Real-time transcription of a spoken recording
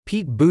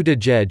Pete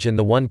Buttigieg and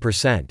the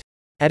 1%.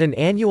 At an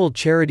annual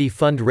charity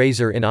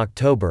fundraiser in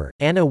October,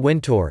 Anna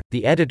Wintour,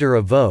 the editor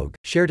of Vogue,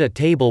 shared a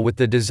table with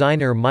the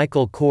designer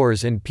Michael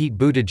Kors and Pete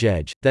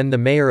Buttigieg, then the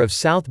mayor of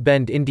South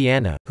Bend,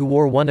 Indiana, who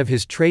wore one of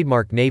his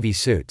trademark navy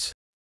suits.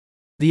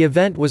 The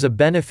event was a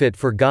benefit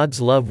for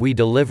God's Love We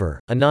Deliver,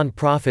 a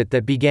nonprofit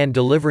that began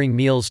delivering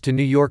meals to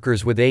New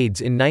Yorkers with AIDS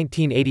in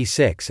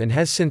 1986 and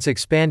has since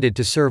expanded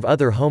to serve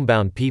other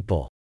homebound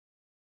people.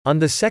 On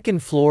the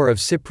second floor of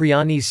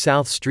Cipriani's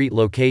South Street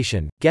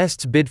location,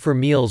 guests bid for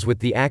meals with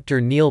the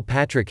actor Neil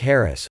Patrick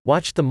Harris,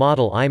 watched the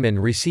model Iman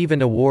receive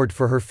an award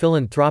for her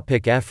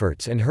philanthropic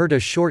efforts and heard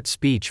a short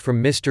speech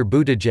from Mr.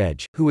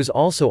 Buttigieg, who was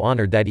also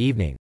honored that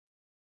evening.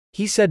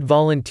 He said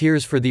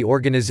volunteers for the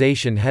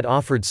organization had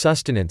offered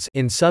sustenance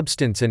in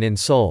substance and in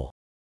soul.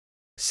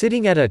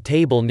 Sitting at a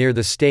table near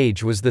the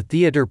stage was the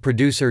theater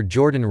producer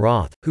Jordan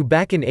Roth, who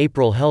back in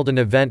April held an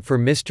event for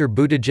Mr.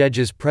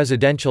 Buttigieg's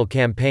presidential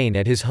campaign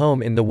at his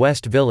home in the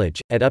West Village,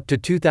 at up to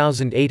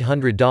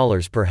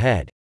 $2,800 per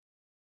head.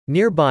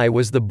 Nearby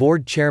was the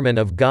board chairman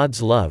of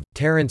God's Love,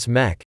 Terrence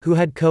Meck, who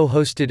had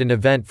co-hosted an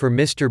event for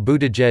Mr.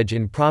 Buttigieg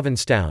in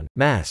Provincetown,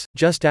 Mass.,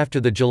 just after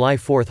the July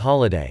 4th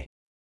holiday.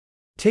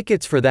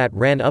 Tickets for that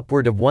ran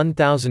upward of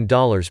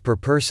 $1,000 per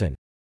person.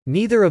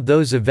 Neither of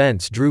those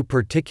events drew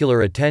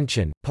particular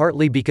attention,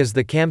 partly because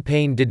the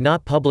campaign did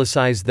not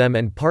publicize them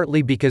and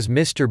partly because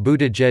Mr.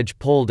 Buttigieg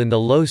polled in the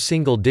low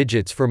single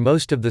digits for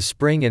most of the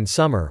spring and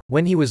summer,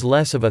 when he was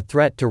less of a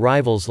threat to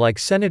rivals like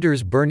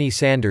Senators Bernie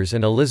Sanders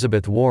and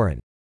Elizabeth Warren.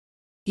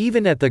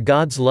 Even at the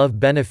God's Love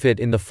benefit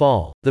in the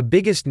fall, the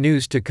biggest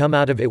news to come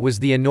out of it was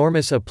the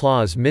enormous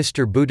applause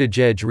Mr.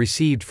 Buttigieg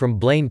received from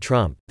Blaine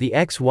Trump, the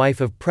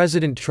ex-wife of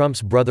President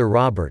Trump's brother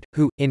Robert,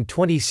 who, in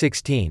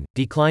 2016,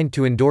 declined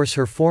to endorse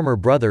her former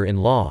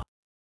brother-in-law.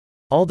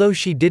 Although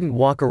she didn't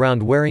walk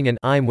around wearing an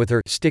 "I'm with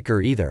her"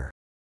 sticker either.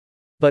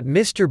 But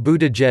Mr.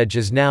 Buttigieg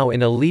is now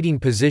in a leading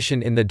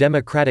position in the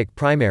Democratic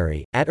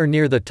primary, at or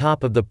near the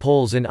top of the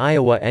polls in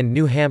Iowa and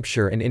New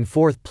Hampshire and in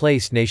fourth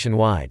place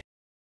nationwide.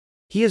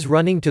 He is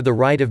running to the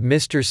right of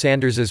Mr.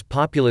 Sanders's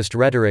populist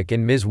rhetoric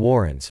and Ms.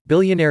 Warren's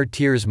billionaire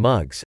tears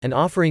mugs, and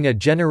offering a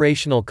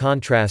generational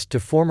contrast to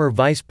former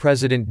Vice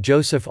President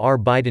Joseph R.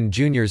 Biden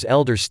Jr.'s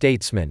elder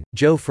statesman,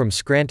 Joe from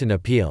Scranton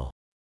appeal.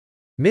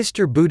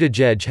 Mr.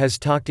 Buttigieg has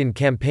talked in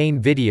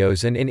campaign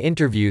videos and in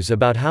interviews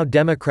about how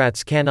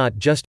Democrats cannot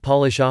just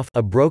polish off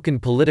a broken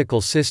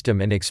political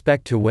system and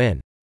expect to win.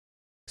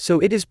 So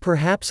it is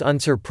perhaps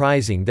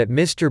unsurprising that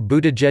Mr.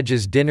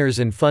 Buttigieg's dinners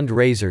and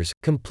fundraisers,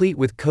 complete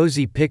with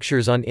cozy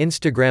pictures on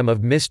Instagram of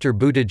Mr.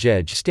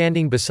 Buttigieg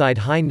standing beside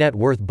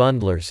high-net-worth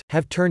bundlers,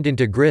 have turned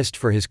into grist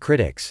for his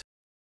critics.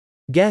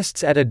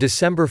 Guests at a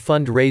December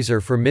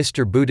fundraiser for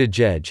Mr.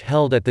 Buttigieg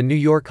held at the New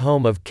York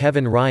home of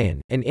Kevin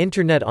Ryan, an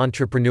internet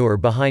entrepreneur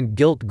behind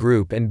Gilt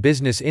Group and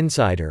Business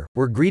Insider,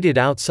 were greeted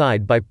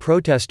outside by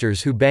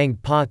protesters who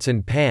banged pots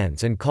and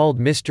pans and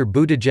called Mr.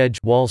 Buttigieg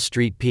Wall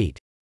Street Pete.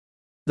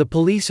 The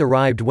police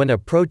arrived when a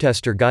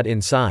protester got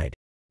inside.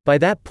 By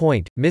that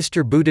point,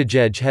 Mr.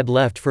 Buttigieg had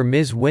left for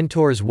Ms.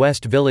 Wintour's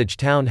West Village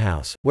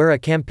townhouse, where a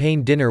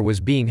campaign dinner was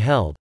being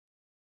held.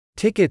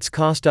 Tickets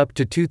cost up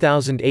to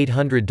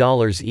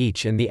 $2,800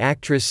 each and the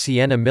actress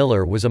Sienna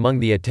Miller was among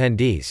the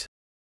attendees.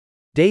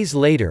 Days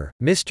later,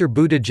 Mr.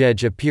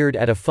 Buttigieg appeared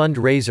at a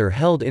fundraiser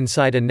held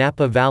inside a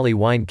Napa Valley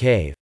wine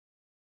cave.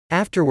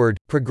 Afterward,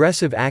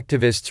 progressive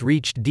activists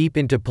reached deep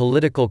into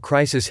political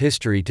crisis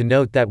history to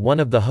note that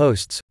one of the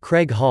hosts,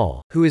 Craig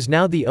Hall, who is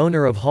now the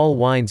owner of Hall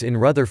Wines in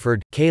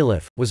Rutherford,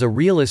 Calif., was a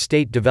real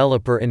estate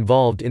developer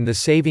involved in the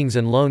savings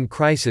and loan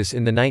crisis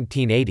in the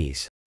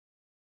 1980s.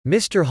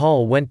 Mr.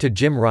 Hall went to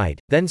Jim Wright,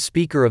 then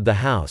Speaker of the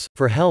House,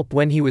 for help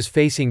when he was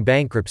facing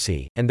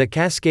bankruptcy, and the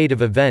cascade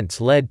of events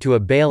led to a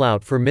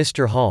bailout for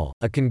Mr. Hall,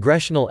 a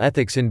congressional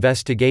ethics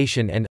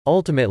investigation and,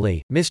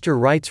 ultimately,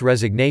 Mr. Wright's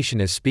resignation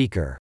as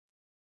Speaker.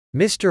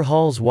 Mr.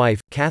 Hall's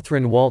wife,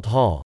 Catherine Walt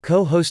Hall,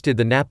 co-hosted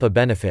the Napa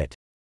benefit.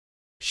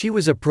 She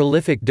was a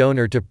prolific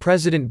donor to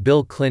President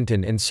Bill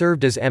Clinton and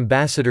served as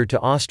ambassador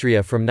to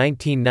Austria from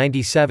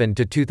 1997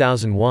 to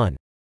 2001.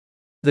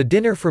 The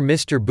dinner for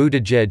Mr.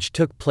 Buttigieg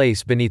took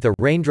place beneath a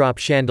raindrop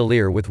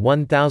chandelier with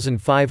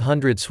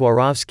 1,500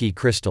 Swarovski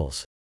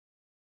crystals.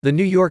 The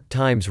New York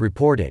Times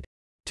reported.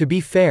 To be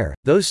fair,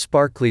 those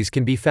sparklies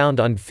can be found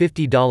on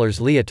 $50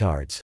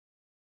 leotards.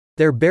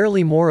 They're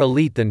barely more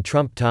elite than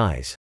Trump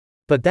ties.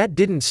 But that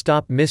didn't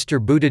stop Mr.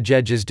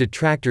 Buttigieg's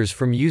detractors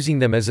from using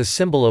them as a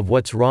symbol of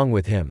what's wrong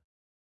with him.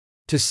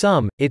 To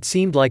some, it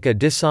seemed like a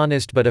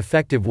dishonest but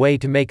effective way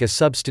to make a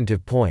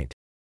substantive point.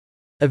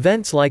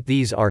 Events like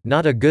these are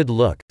not a good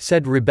look,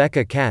 said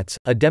Rebecca Katz,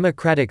 a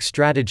Democratic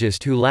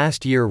strategist who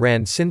last year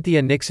ran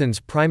Cynthia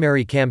Nixon's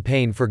primary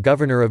campaign for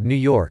governor of New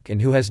York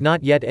and who has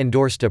not yet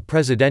endorsed a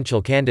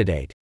presidential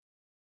candidate.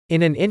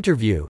 In an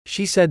interview,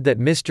 she said that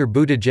Mr.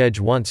 Buttigieg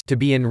wants to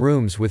be in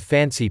rooms with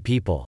fancy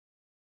people.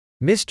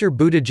 Mr.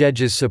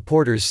 Buttigieg's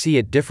supporters see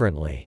it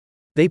differently.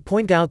 They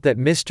point out that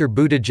Mr.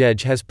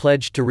 Buttigieg has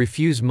pledged to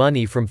refuse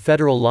money from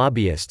federal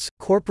lobbyists,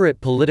 corporate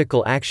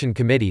political action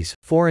committees,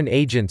 foreign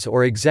agents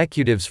or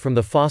executives from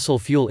the fossil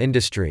fuel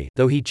industry,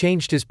 though he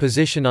changed his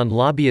position on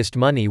lobbyist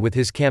money with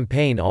his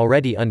campaign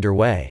already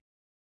underway.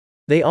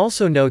 They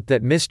also note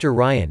that Mr.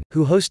 Ryan,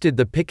 who hosted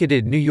the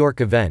picketed New York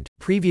event,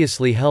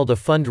 previously held a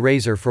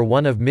fundraiser for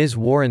one of Ms.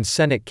 Warren's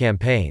Senate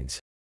campaigns.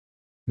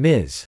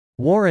 Ms.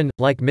 Warren,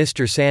 like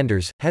Mr.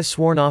 Sanders, has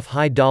sworn off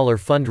high-dollar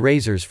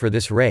fundraisers for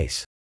this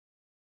race.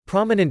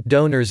 Prominent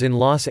donors in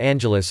Los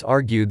Angeles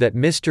argue that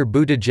Mr.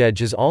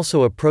 Buttigieg is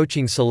also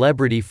approaching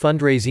celebrity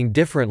fundraising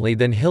differently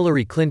than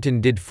Hillary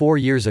Clinton did 4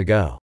 years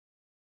ago.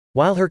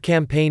 While her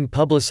campaign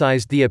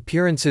publicized the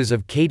appearances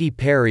of Katy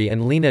Perry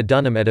and Lena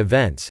Dunham at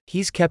events,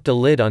 he's kept a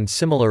lid on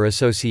similar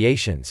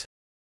associations.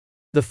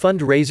 The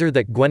fundraiser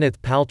that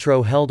Gwyneth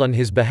Paltrow held on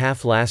his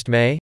behalf last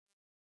May?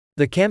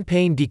 The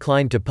campaign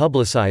declined to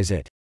publicize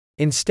it.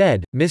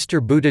 Instead, Mr.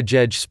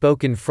 Buttigieg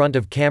spoke in front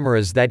of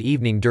cameras that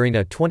evening during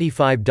a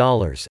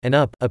 $25 and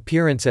up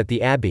appearance at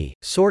the Abbey,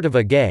 sort of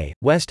a gay,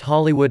 West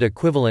Hollywood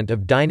equivalent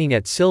of dining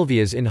at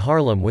Sylvia's in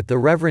Harlem with the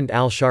Reverend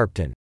Al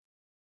Sharpton.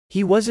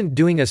 He wasn't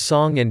doing a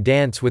song and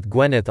dance with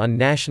Gwyneth on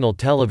national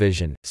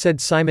television,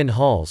 said Simon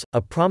Halls,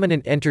 a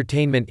prominent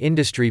entertainment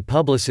industry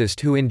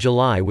publicist who in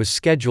July was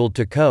scheduled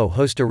to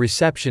co-host a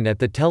reception at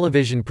the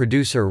television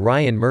producer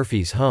Ryan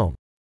Murphy's home.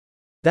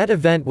 That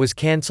event was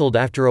cancelled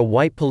after a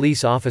white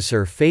police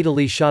officer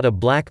fatally shot a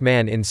black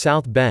man in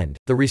South Bend.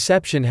 The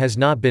reception has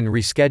not been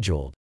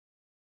rescheduled.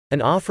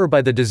 An offer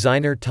by the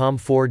designer Tom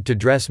Ford to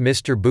dress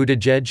Mr.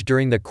 Buttigieg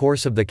during the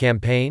course of the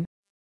campaign?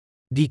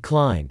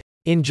 Declined.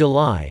 In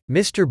July,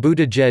 Mr.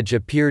 Buttigieg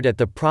appeared at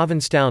the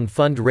Provincetown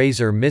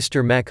fundraiser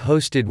Mr. Mech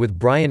hosted with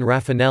Brian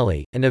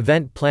Raffinelli, an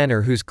event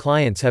planner whose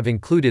clients have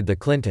included the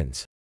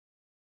Clintons.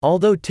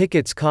 Although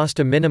tickets cost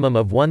a minimum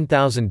of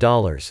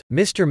 $1,000,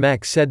 Mr.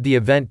 Mech said the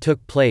event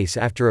took place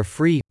after a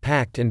free,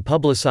 packed and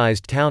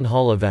publicized town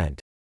hall event.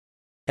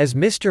 As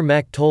Mr.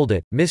 Mech told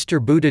it,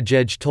 Mr.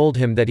 Buttigieg told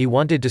him that he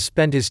wanted to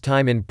spend his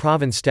time in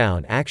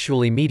Provincetown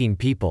actually meeting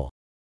people.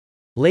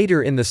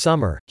 Later in the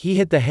summer, he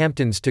hit the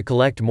Hamptons to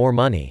collect more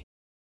money.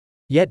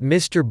 Yet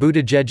Mr.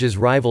 Buttigieg's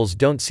rivals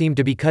don't seem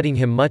to be cutting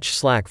him much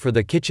slack for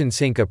the kitchen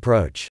sink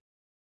approach.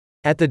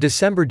 At the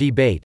December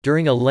debate,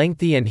 during a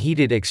lengthy and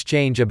heated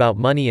exchange about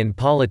money in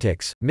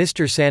politics,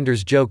 Mr.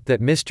 Sanders joked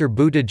that Mr.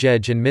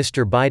 Buttigieg and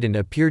Mr. Biden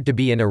appeared to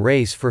be in a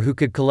race for who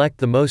could collect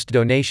the most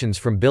donations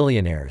from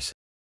billionaires.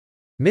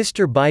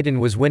 Mr. Biden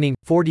was winning,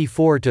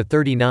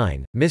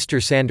 44-39,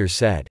 Mr. Sanders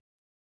said.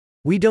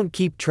 "We don't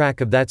keep track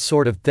of that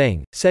sort of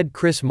thing," said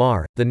Chris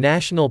Marr, the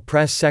national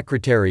press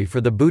secretary for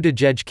the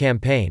Buttigieg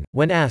campaign,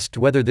 when asked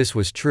whether this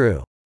was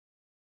true.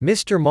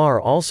 Mr.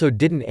 Marr also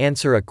didn't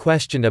answer a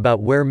question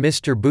about where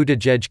Mr.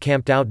 Buttigieg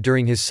camped out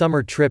during his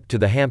summer trip to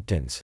the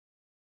Hamptons.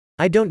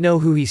 "I don't know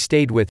who he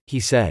stayed with,"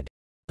 he said.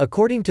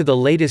 According to the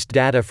latest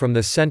data from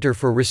the Center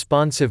for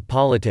Responsive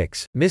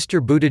Politics, Mr.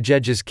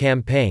 Buttigieg's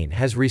campaign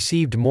has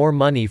received more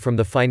money from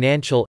the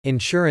financial,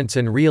 insurance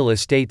and real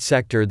estate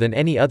sector than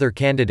any other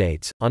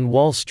candidates. On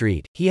Wall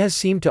Street, he has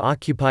seemed to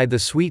occupy the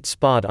sweet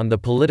spot on the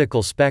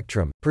political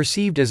spectrum,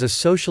 perceived as a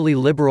socially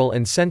liberal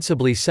and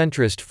sensibly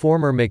centrist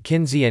former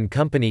McKinsey &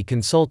 Company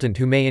consultant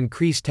who may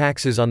increase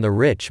taxes on the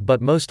rich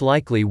but most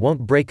likely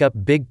won't break up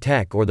big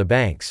tech or the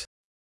banks.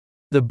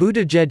 The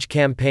Buttigieg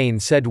campaign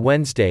said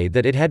Wednesday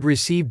that it had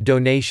received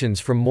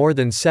donations from more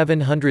than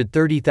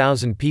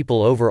 730,000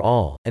 people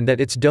overall, and that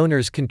its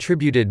donors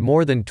contributed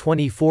more than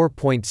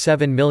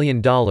 $24.7 million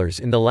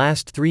in the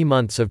last 3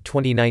 months of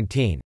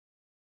 2019.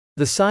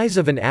 The size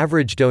of an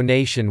average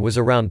donation was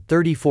around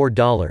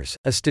 $34,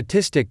 a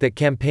statistic that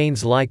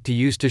campaigns like to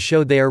use to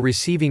show they are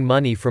receiving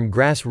money from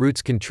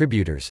grassroots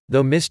contributors,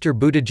 though Mr.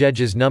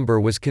 Buttigieg's number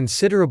was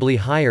considerably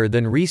higher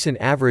than recent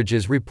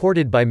averages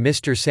reported by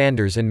Mr.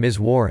 Sanders and Ms.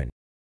 Warren.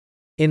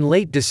 In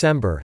late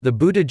December, the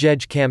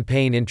Buttigieg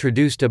campaign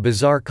introduced a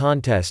bizarre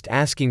contest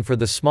asking for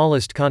the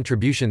smallest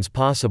contributions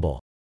possible.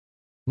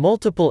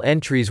 Multiple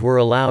entries were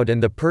allowed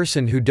and the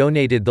person who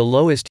donated the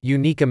lowest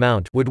unique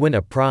amount would win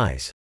a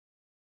prize.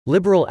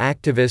 Liberal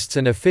activists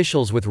and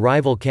officials with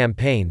rival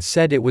campaigns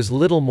said it was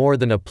little more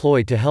than a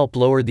ploy to help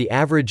lower the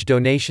average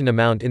donation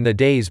amount in the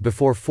days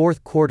before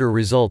fourth quarter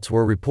results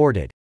were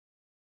reported.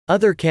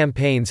 Other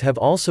campaigns have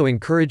also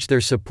encouraged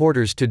their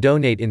supporters to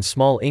donate in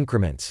small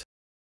increments.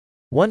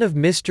 One of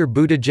Mr.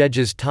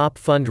 Buttigieg's top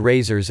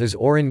fundraisers is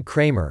Orrin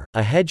Kramer,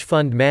 a hedge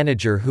fund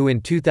manager who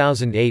in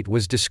 2008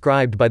 was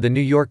described by the New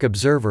York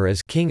Observer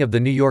as "king of the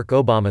New York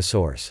Obama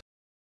source."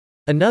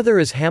 Another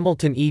is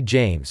Hamilton E.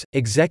 James,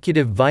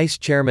 executive vice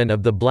chairman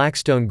of the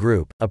Blackstone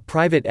Group, a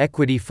private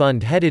equity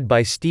fund headed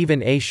by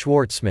Stephen A.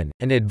 Schwartzman,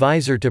 an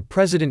advisor to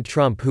President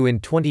Trump who in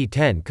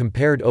 2010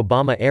 compared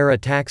Obama-era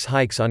tax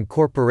hikes on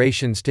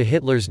corporations to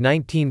Hitler's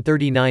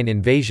 1939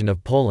 invasion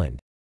of Poland.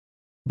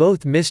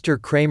 Both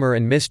Mr. Kramer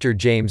and Mr.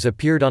 James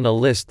appeared on a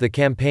list the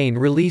campaign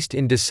released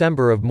in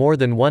December of more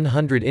than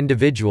 100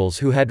 individuals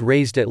who had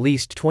raised at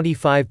least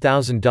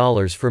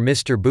 $25,000 for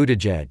Mr.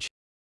 Buttigieg.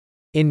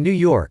 In New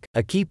York,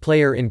 a key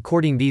player in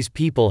courting these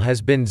people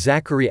has been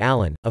Zachary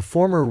Allen, a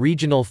former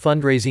regional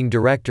fundraising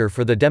director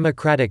for the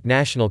Democratic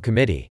National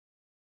Committee.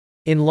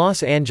 In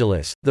Los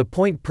Angeles, the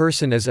point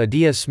person is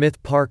Adia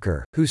Smith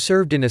Parker, who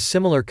served in a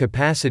similar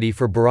capacity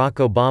for Barack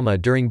Obama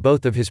during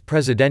both of his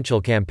presidential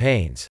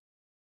campaigns.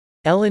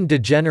 Ellen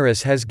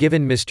DeGeneres has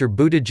given Mr.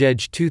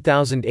 Buttigieg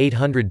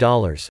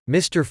 $2,800,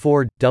 Mr.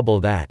 Ford,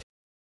 double that.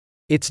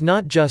 It's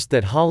not just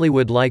that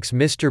Hollywood likes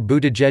Mr.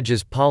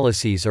 Buttigieg's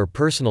policies or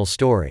personal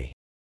story.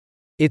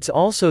 It's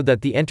also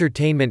that the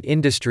entertainment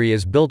industry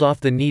is built off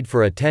the need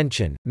for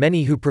attention.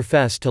 Many who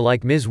profess to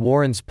like Ms.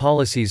 Warren's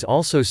policies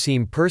also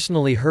seem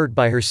personally hurt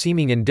by her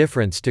seeming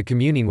indifference to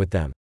communing with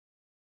them.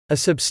 A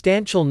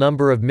substantial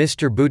number of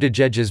Mr.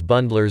 Buttigieg's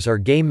bundlers are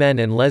gay men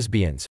and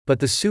lesbians, but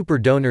the super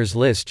donors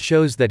list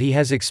shows that he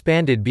has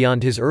expanded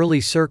beyond his early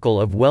circle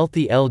of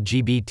wealthy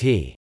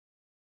LGBT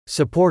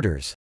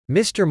supporters.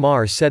 Mr.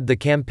 Maher said the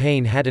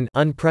campaign had an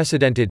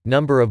unprecedented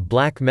number of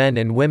black men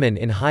and women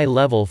in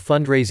high-level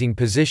fundraising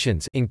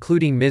positions,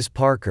 including Ms.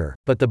 Parker,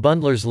 but the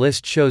bundlers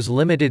list shows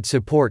limited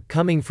support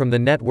coming from the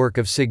network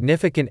of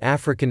significant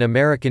African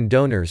American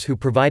donors who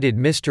provided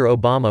Mr.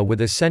 Obama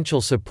with essential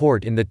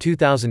support in the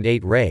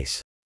 2008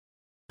 race.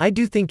 "I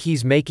do think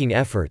he's making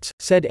efforts,"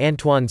 said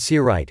Antoine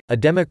Searight, a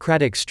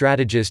Democratic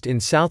strategist in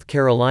South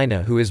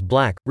Carolina who is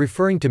black,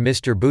 referring to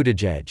Mr.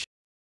 Buttigieg.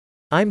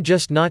 "I'm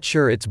just not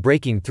sure it's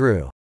breaking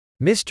through.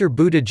 Mr.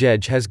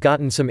 Buttigieg has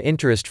gotten some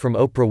interest from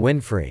Oprah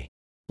Winfrey.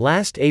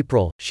 Last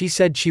April, she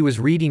said she was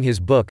reading his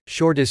book,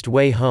 Shortest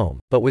Way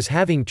Home, but was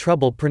having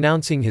trouble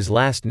pronouncing his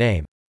last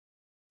name.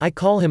 I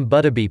call him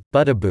Buttabeep,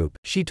 Buttaboop,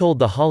 she told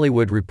The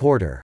Hollywood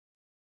Reporter.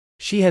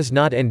 She has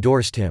not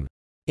endorsed him.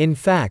 In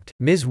fact,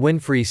 Ms.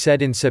 Winfrey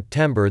said in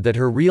September that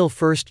her real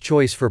first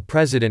choice for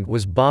president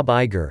was Bob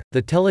Iger,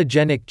 the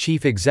telegenic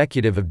chief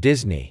executive of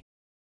Disney.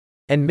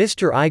 And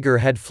Mr. Iger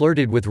had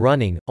flirted with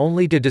running,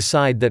 only to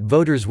decide that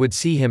voters would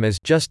see him as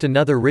just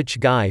another rich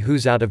guy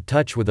who's out of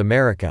touch with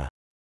America.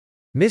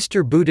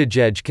 Mr.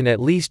 Buttigieg can at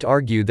least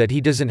argue that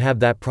he doesn't have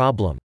that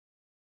problem.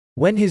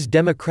 When his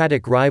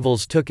Democratic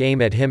rivals took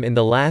aim at him in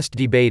the last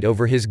debate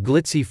over his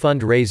glitzy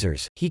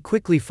fundraisers, he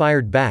quickly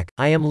fired back,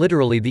 "I am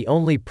literally the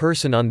only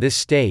person on this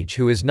stage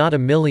who is not a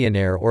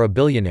millionaire or a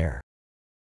billionaire.